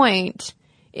some point,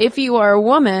 if you are a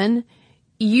woman,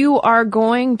 you are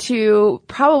going to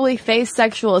probably face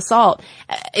sexual assault.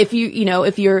 If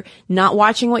you're not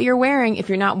watching what you're wearing, if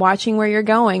you're not watching where you're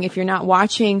going, if you're not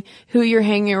watching who you're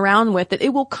hanging around with, that it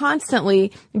will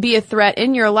constantly be a threat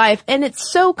in your life. And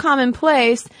it's so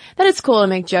commonplace that it's cool to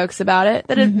make jokes about it,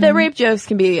 that rape jokes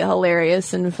can be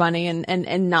hilarious and funny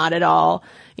and not at all,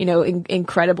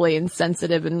 incredibly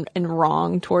insensitive and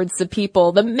wrong towards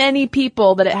the many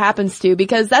people that it happens to,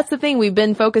 because that's the thing. We've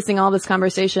been focusing all this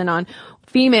conversation on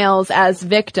females as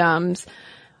victims,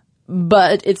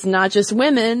 but it's not just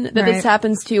women that this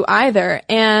happens to either.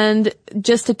 And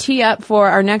just to tee up for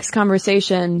our next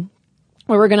conversation,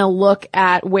 where we're going to look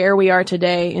at where we are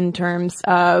today in terms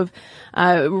of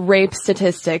rape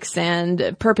statistics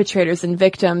and perpetrators and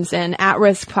victims and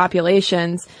at-risk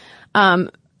populations,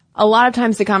 a lot of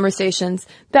times the conversations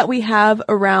that we have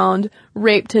around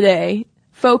rape today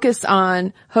focus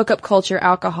on hookup culture,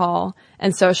 alcohol,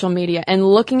 and social media, and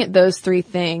looking at those three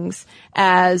things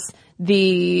as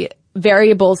the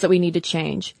variables that we need to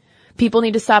change. People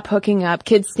need to stop hooking up.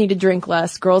 Kids need to drink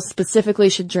less. Girls specifically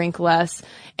should drink less.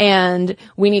 And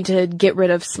we need to get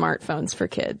rid of smartphones for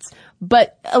kids.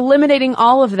 But eliminating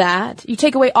all of that, you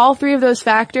take away all three of those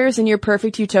factors in your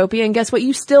perfect utopia, and guess what?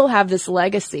 You still have this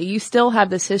legacy. You still have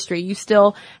this history. You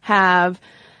still have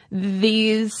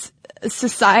these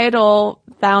societal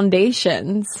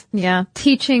foundations. Yeah.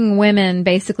 Teaching women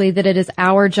basically that it is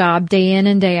our job day in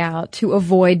and day out to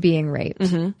avoid being raped.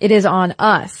 It is on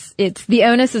us. The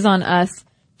onus is on us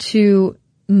to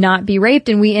not be raped,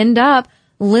 and we end up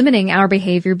limiting our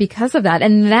behavior because of that.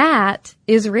 And that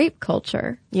is rape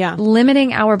culture. Yeah.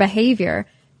 Limiting our behavior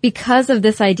because of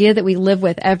this idea that we live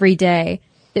with every day,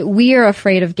 that we are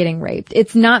afraid of getting raped.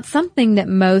 It's not something that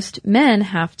most men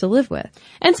have to live with.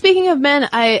 And speaking of men,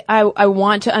 I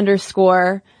want to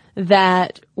underscore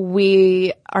that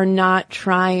we are not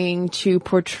trying to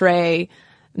portray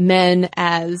men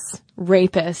as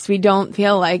rapists. We don't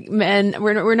feel like men,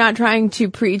 we're not trying to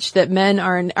preach that men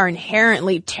are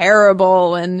inherently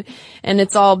terrible and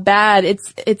it's all bad.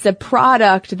 It's a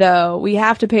product, though. We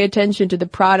have to pay attention to the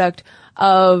product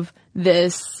of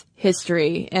this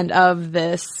history and of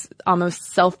this almost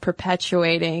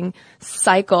self-perpetuating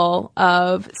cycle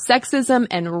of sexism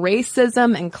and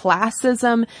racism and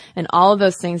classism and all of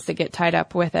those things that get tied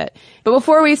up with it. But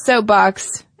before we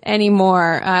soapbox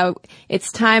anymore,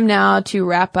 it's time now to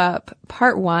wrap up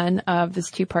part one of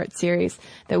this two-part series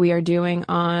that we are doing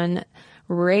on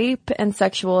rape and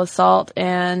sexual assault.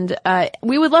 And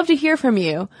we would love to hear from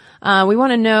you. We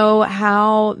want to know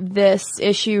how this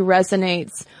issue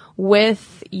resonates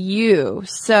with you.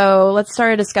 So let's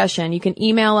start a discussion. You can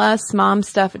email us,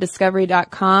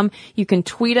 momstuff@discovery.com. You can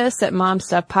tweet us at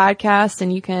momstuffpodcast,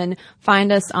 and you can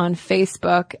find us on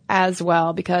Facebook as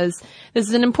well, because this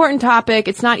is an important topic.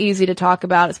 It's not easy to talk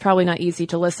about. It's probably not easy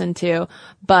to listen to,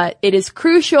 but it is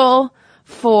crucial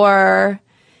for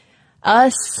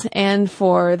us and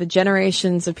for the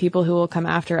generations of people who will come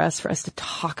after us for us to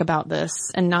talk about this.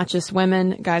 And not just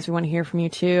women. Guys, we want to hear from you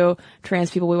too.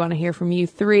 Trans people, we want to hear from you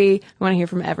three. We want to hear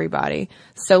from everybody.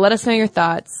 So let us know your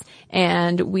thoughts,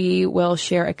 and we will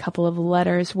share a couple of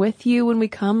letters with you when we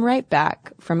come right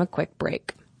back from a quick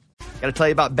break. Gotta tell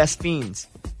you about Best Fiends.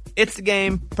 It's the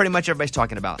game pretty much everybody's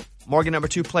talking about. Morgan number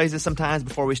 2 plays this sometimes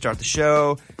before we start the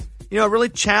show. You know, it really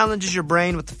challenges your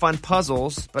brain with the fun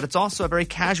puzzles, but it's also a very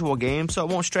casual game, so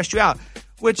it won't stress you out,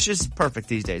 which is perfect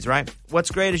these days, right? What's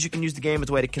great is you can use the game as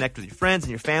a way to connect with your friends and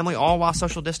your family, all while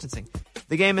social distancing.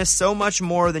 The game is so much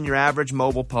more than your average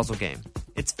mobile puzzle game.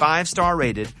 It's 5-star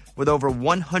rated with over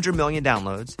 100 million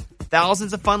downloads,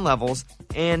 thousands of fun levels,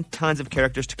 and tons of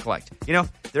characters to collect. You know,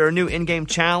 there are new in-game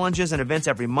challenges and events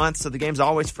every month, so the game's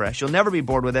always fresh. You'll never be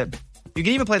bored with it. You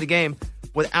can even play the game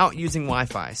without using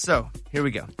Wi-Fi. So, here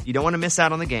we go. You don't want to miss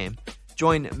out on the game.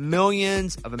 Join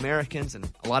millions of Americans and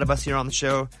a lot of us here on the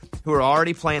show who are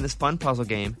already playing this fun puzzle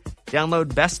game.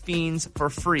 Download Best Fiends for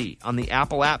free on the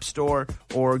Apple App Store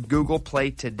or Google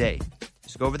Play today.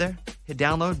 Just go over there, hit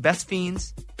download Best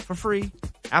Fiends for free,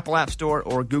 Apple App Store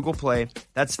or Google Play.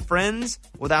 That's Friends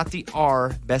without the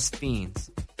R, Best Fiends.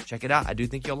 Check it out. I do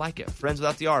think you'll like it. Friends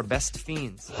without the R, Best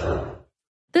Fiends.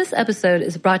 This episode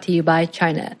is brought to you by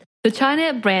Chinet. The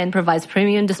Chinet brand provides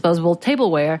premium disposable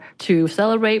tableware to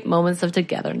celebrate moments of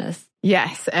togetherness.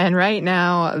 Yes, and right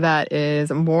now that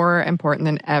is more important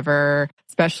than ever,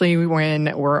 especially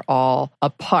when we're all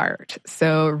apart.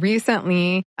 So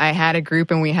recently I had a group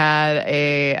and we had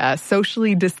a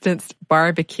socially distanced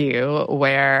barbecue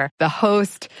where the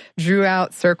host drew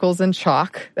out circles and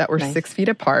chalk that were 6 feet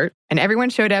apart. And everyone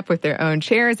showed up with their own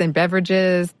chairs and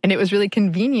beverages. And it was really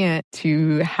convenient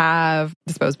to have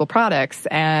disposable products.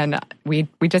 And we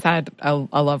just had a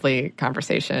lovely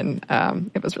conversation.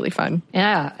 It was really fun.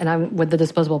 Yeah. And with the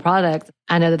disposable products,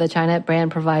 I know that the Chinet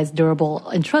brand provides durable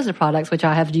and trusted products, which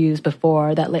I have used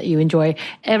before, that let you enjoy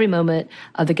every moment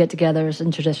of the get-togethers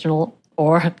in traditional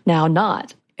or now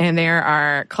not. And there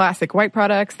are classic white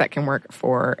products that can work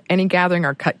for any gathering,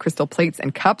 or cut crystal plates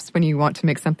and cups when you want to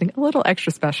make something a little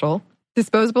extra special.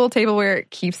 Disposable tableware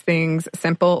keeps things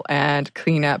simple and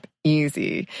cleanup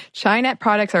easy. Chinet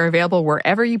products are available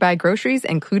wherever you buy groceries,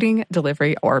 including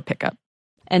delivery or pickup.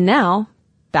 And now,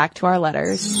 back to our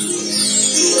letters.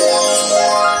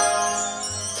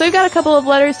 So we've got a couple of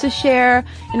letters to share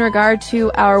in regard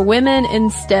to our Women in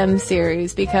STEM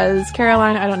series, because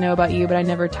Caroline, I don't know about you, but I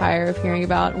never tire of hearing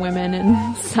about women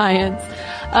in science.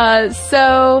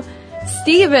 So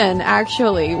Stephen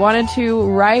actually wanted to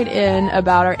write in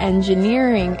about our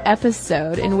engineering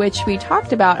episode, in which we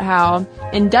talked about how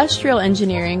industrial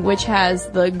engineering, which has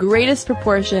the greatest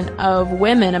proportion of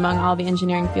women among all the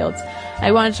engineering fields,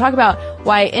 I wanted to talk about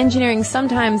why engineering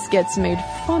sometimes gets made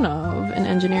fun of in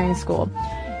engineering school.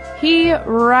 He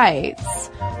writes,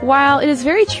 while it is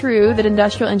very true that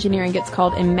industrial engineering gets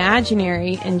called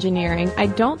imaginary engineering, I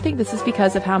don't think this is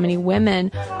because of how many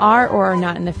women are or are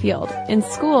not in the field. In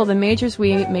school, the majors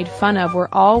we made fun of were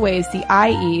always the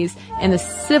IEs and the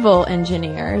civil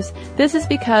engineers. This is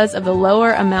because of the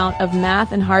lower amount of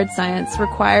math and hard science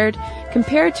required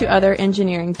compared to other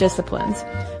engineering disciplines.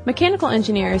 Mechanical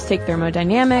engineers take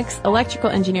thermodynamics,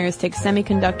 electrical engineers take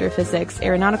semiconductor physics,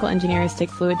 aeronautical engineers take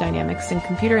fluid dynamics, and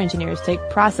computer engineers take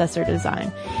processor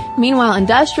design. Meanwhile,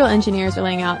 industrial engineers are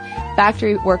laying out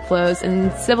factory workflows,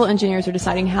 and civil engineers are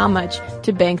deciding how much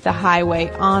to bank the highway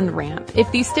on-ramp.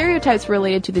 If these stereotypes were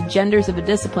related to the genders of the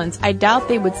disciplines, I doubt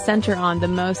they would center on the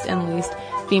most and least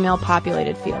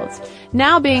female-populated fields.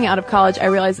 Now, being out of college, I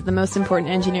realize that the most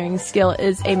important engineering skill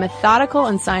is a methodical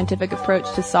and scientific approach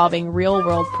to solving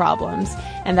real-world problems,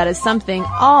 and that is something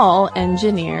all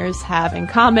engineers have in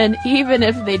common, even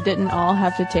if they didn't all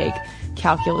have to take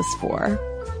Calculus 4.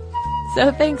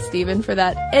 So thanks, Stephen, for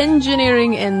that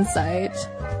engineering insight.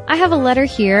 I have a letter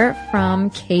here from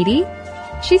Katie.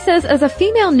 She says, as a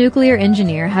female nuclear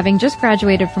engineer, having just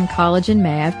graduated from college in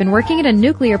May, I've been working at a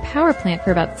nuclear power plant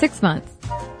for about 6 months.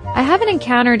 I haven't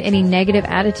encountered any negative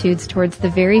attitudes towards the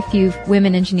very few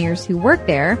women engineers who work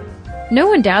there. No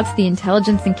one doubts the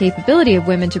intelligence and capability of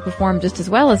women to perform just as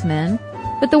well as men,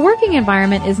 but the working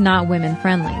environment is not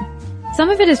women-friendly. Some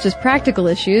of it is just practical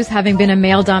issues. Having been a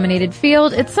male-dominated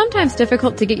field, it's sometimes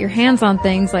difficult to get your hands on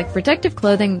things like protective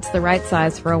clothing that's the right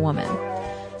size for a woman.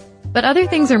 But other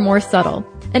things are more subtle.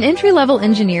 An entry-level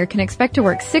engineer can expect to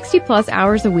work 60-plus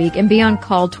hours a week and be on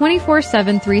call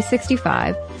 24/7,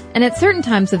 365, and at certain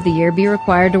times of the year be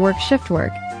required to work shift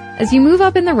work. As you move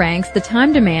up in the ranks, the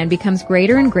time demand becomes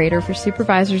greater and greater for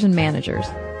supervisors and managers.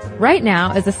 Right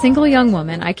now, as a single young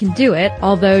woman, I can do it,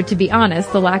 although, to be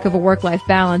honest, the lack of a work-life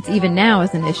balance even now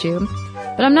is an issue.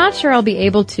 But I'm not sure I'll be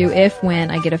able to when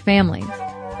I get a family.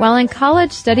 While in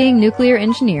college studying nuclear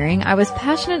engineering, I was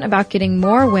passionate about getting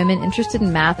more women interested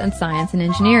in math and science and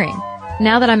engineering.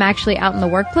 Now that I'm actually out in the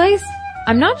workplace,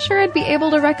 I'm not sure I'd be able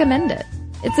to recommend it.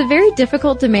 It's a very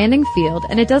difficult, demanding field,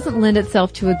 and it doesn't lend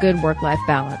itself to a good work-life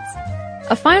balance.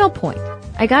 A final point.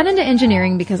 I got into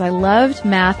engineering because I loved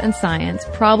math and science,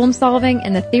 problem solving,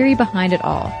 and the theory behind it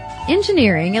all.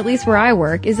 Engineering, at least where I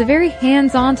work, is a very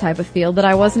hands-on type of field that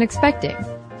I wasn't expecting.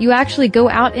 You actually go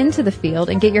out into the field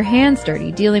and get your hands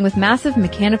dirty dealing with massive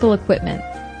mechanical equipment.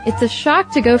 It's a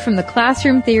shock to go from the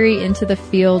classroom theory into the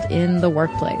field in the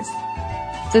workplace.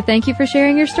 So thank you for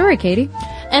sharing your story, Katie.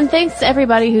 And thanks to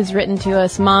everybody who's written to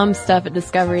us.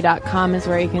 Momstuff@discovery.com is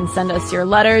where you can send us your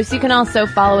letters. You can also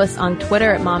follow us on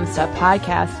Twitter at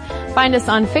MomStuffPodcast. Find us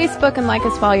on Facebook and like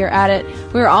us while you're at it.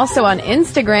 We're also on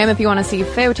Instagram if you want to see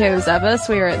photos of us.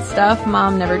 We are at Stuff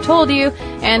Mom Never Told You.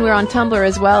 And we're on Tumblr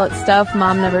as well at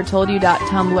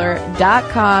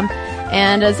stuffmomnevertoldyou.tumblr.com.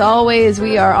 And as always,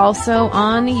 we are also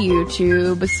on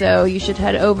YouTube, so you should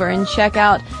head over and check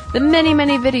out the many,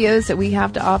 many videos that we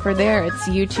have to offer there. It's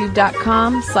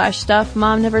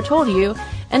youtube.com/stuffmomnevertoldyou.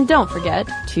 And don't forget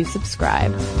to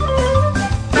subscribe.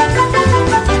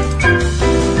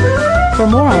 For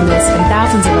more on this and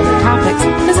thousands of other topics,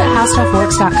 visit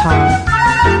howstuffworks.com.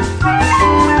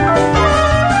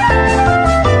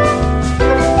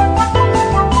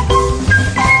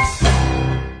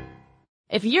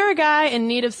 If you're a guy in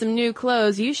need of some new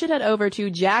clothes, you should head over to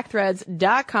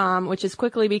jackthreads.com, which has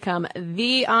quickly become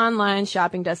the online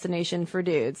shopping destination for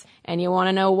dudes. And you want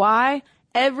to know why?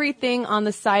 Everything on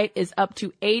the site is up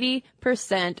to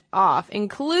 80% off,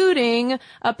 including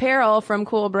apparel from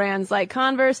cool brands like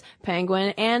Converse,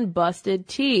 Penguin, and Busted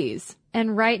Tees.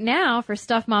 And right now, for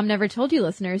Stuff Mom Never Told You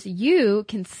listeners, you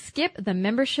can skip the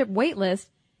membership waitlist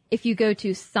if you go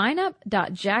to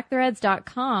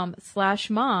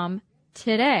signup.jackthreads.com/mom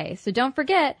today. So don't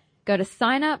forget, go to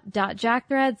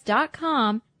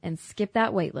signup.jackthreads.com and skip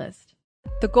that waitlist.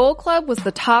 The Gold Club was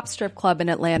the top strip club in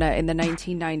Atlanta in the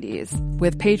 1990s,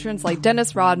 with patrons like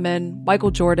Dennis Rodman, Michael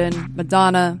Jordan,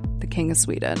 Madonna, the King of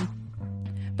Sweden.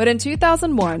 But in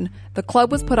 2001, the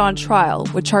club was put on trial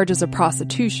with charges of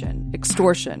prostitution,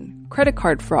 extortion, credit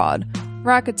card fraud,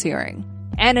 racketeering,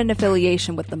 and an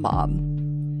affiliation with the mob.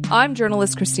 I'm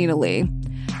journalist Christina Lee,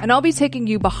 and I'll be taking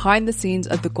you behind the scenes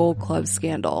of the Gold Club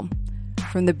scandal,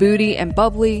 from the booty and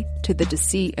bubbly to the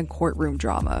deceit and courtroom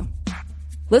drama.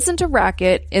 Listen to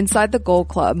Racket Inside the Gold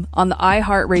Club on the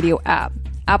iHeartRadio app,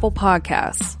 Apple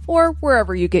Podcasts, or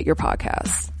wherever you get your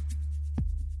podcasts.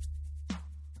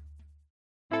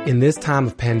 In this time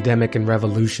of pandemic and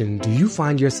revolution, do you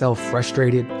find yourself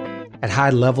frustrated at high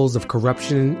levels of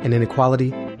corruption and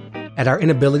inequality, at our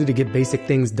inability to get basic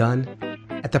things done,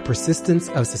 at the persistence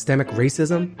of systemic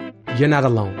racism? You're not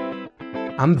alone.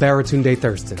 I'm Baratunde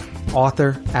Thurston,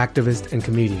 author, activist, and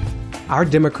comedian. Our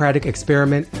democratic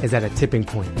experiment is at a tipping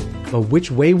point, but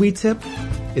which way we tip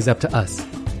is up to us.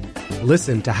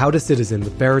 Listen to How to Citizen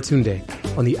with Baratunde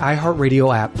on the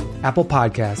iHeartRadio app, Apple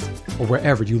Podcasts, or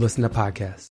wherever you listen to podcasts.